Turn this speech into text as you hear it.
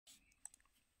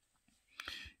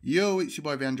Yo, it's your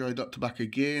boy the Android Doctor back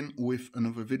again with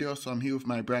another video. So I'm here with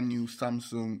my brand new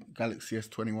Samsung Galaxy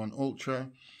S21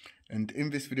 Ultra, and in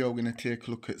this video we're going to take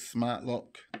a look at Smart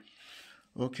Lock.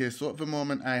 Okay, so at the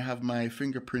moment I have my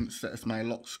fingerprint set as my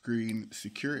lock screen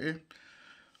security.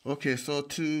 Okay, so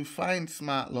to find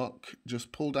Smart Lock,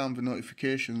 just pull down the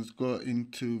notifications, go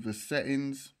into the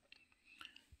settings,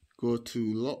 go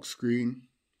to lock screen,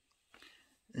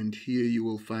 and here you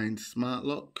will find Smart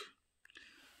Lock.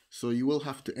 So you will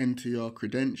have to enter your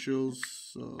credentials.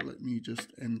 So let me just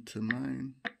enter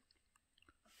mine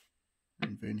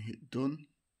and then hit done.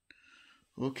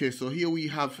 Okay, so here we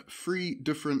have 3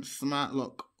 different Smart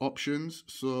Lock options.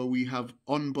 So we have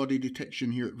on-body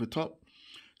detection here at the top.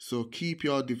 So keep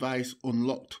your device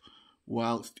unlocked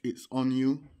whilst it's on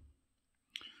you.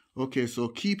 Okay, so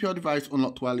keep your device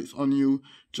unlocked while it's on you.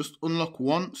 Just unlock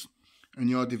once and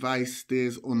your device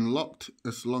stays unlocked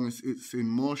as long as it's in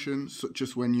motion, such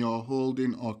as when you're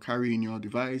holding or carrying your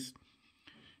device.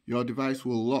 Your device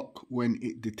will lock when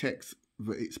it detects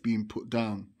that it's being put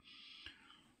down.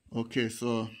 Okay,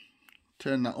 so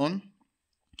turn that on.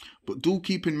 But do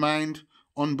keep in mind,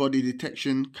 on-body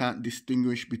detection can't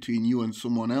distinguish between you and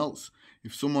someone else.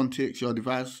 If someone takes your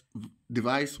device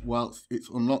whilst it's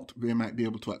unlocked, they might be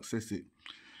able to access it.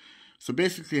 So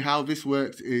basically how this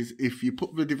works is if you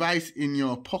put the device in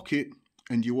your pocket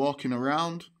and you're walking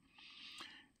around,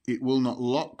 it will not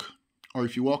lock. Or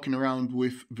if you're walking around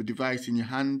with the device in your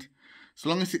hand, so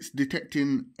long as it's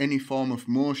detecting any form of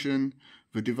motion,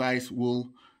 the device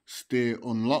will stay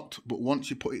unlocked. But once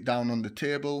you put it down on the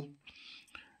table,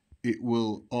 it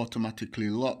will automatically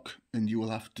lock and you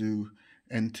will have to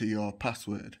enter your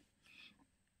password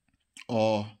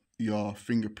or your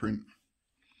fingerprint.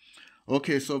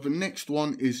 Okay, so the next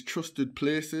one is trusted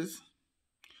places.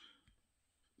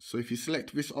 So if you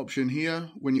select this option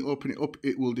here, when you open it up,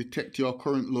 it will detect your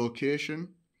current location.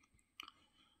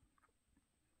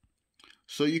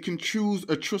 So you can choose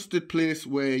a trusted place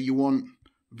where you want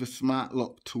the Smart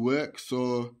Lock to work.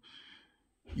 So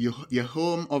your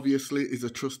home obviously is a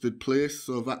trusted place,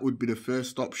 so that would be the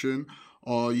first option.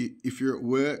 Or if you're at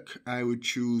work, I would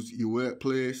choose your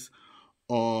workplace.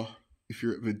 Or if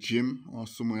you're at the gym or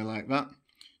somewhere like that,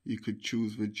 you could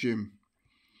choose the gym.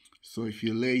 So if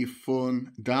you lay your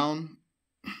phone down,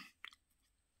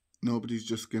 nobody's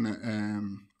just gonna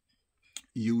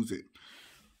use it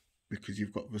because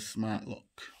you've got the Smart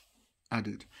Lock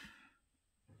added.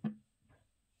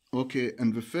 Okay,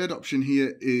 and the third option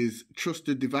here is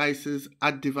trusted devices.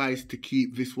 Add device to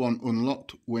keep this one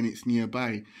unlocked when it's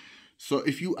nearby. So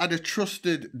if you add a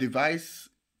trusted device,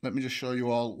 let me just show you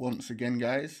all once again,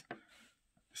 guys.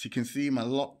 As you can see, my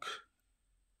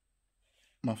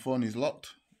phone is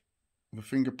locked. The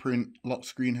fingerprint lock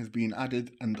screen has been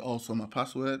added and also my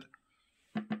password.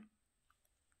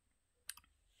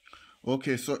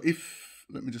 Okay, so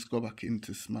let me just go back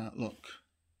into Smart Lock.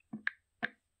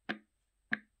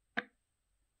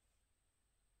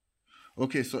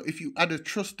 Okay, so if you add a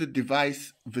trusted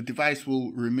device, the device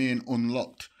will remain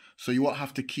unlocked. So you won't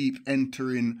have to keep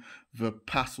entering the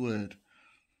password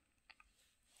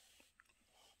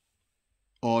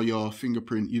or your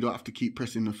fingerprint. You don't have to keep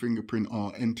pressing the fingerprint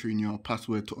or entering your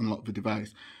password to unlock the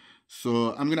device.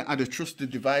 So I'm going to add a trusted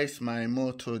device, my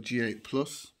Moto G8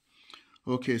 Plus.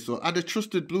 Okay, so add a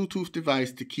trusted Bluetooth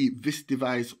device to keep this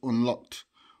device unlocked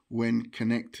when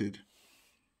connected.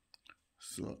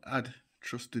 So add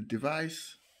trusted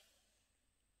device.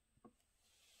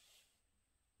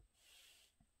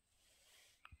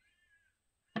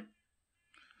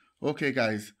 Okay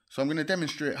guys, so I'm going to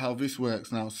demonstrate how this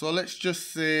works now. So let's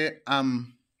just say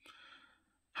I'm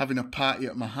having a party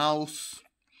at my house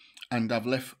and I've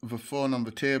left the phone on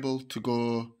the table to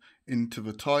go into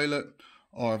the toilet,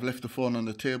 or I've left the phone on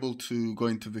the table to go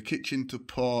into the kitchen to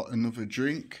pour another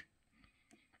drink.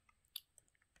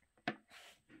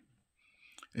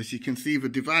 As you can see, the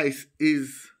device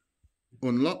is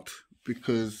unlocked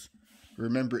because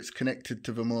remember it's connected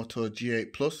to the Moto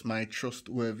G8 Plus, my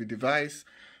trustworthy device.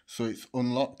 So it's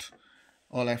unlocked.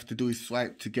 All I have to do is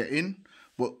swipe to get in.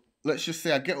 But let's just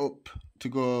say I get up to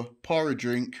go pour a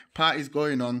drink. Party's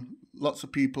going on. Lots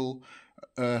of people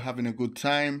having a good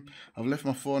time. I've left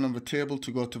my phone on the table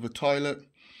to go to the toilet.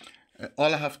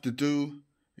 All I have to do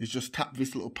is just tap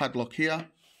this little padlock here.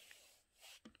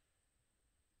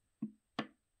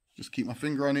 Just keep my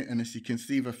finger on it, and as you can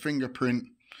see, the fingerprint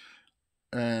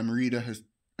reader has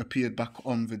appeared back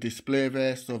on the display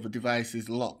there. So the device is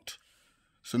locked.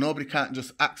 So nobody can't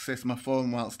just access my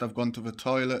phone whilst I've gone to the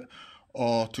toilet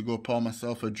or to go pour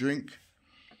myself a drink.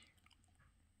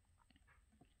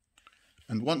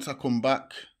 And once I come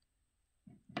back,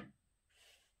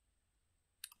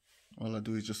 All I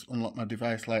do is just unlock my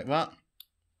device like that,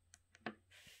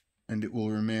 and it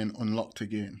will remain unlocked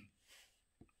again.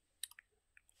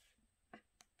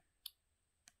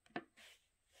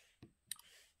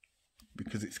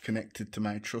 Because it's connected to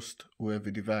my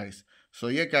trustworthy device. So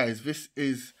yeah guys, this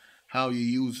is how you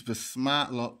use the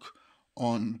smart lock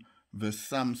on the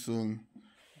Samsung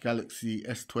Galaxy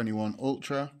S21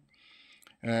 Ultra.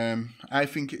 I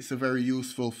think it's a very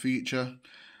useful feature.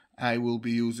 I will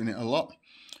be using it a lot.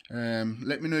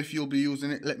 Let me know if you'll be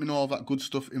using it. Let me know all that good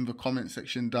stuff in the comment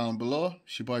section down below.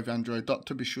 It's your boy the Android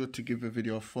Doctor. Be sure to give the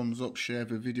video a thumbs up, share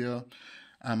the video.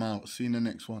 I'm out. See you in the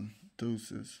next one.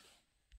 Deuces.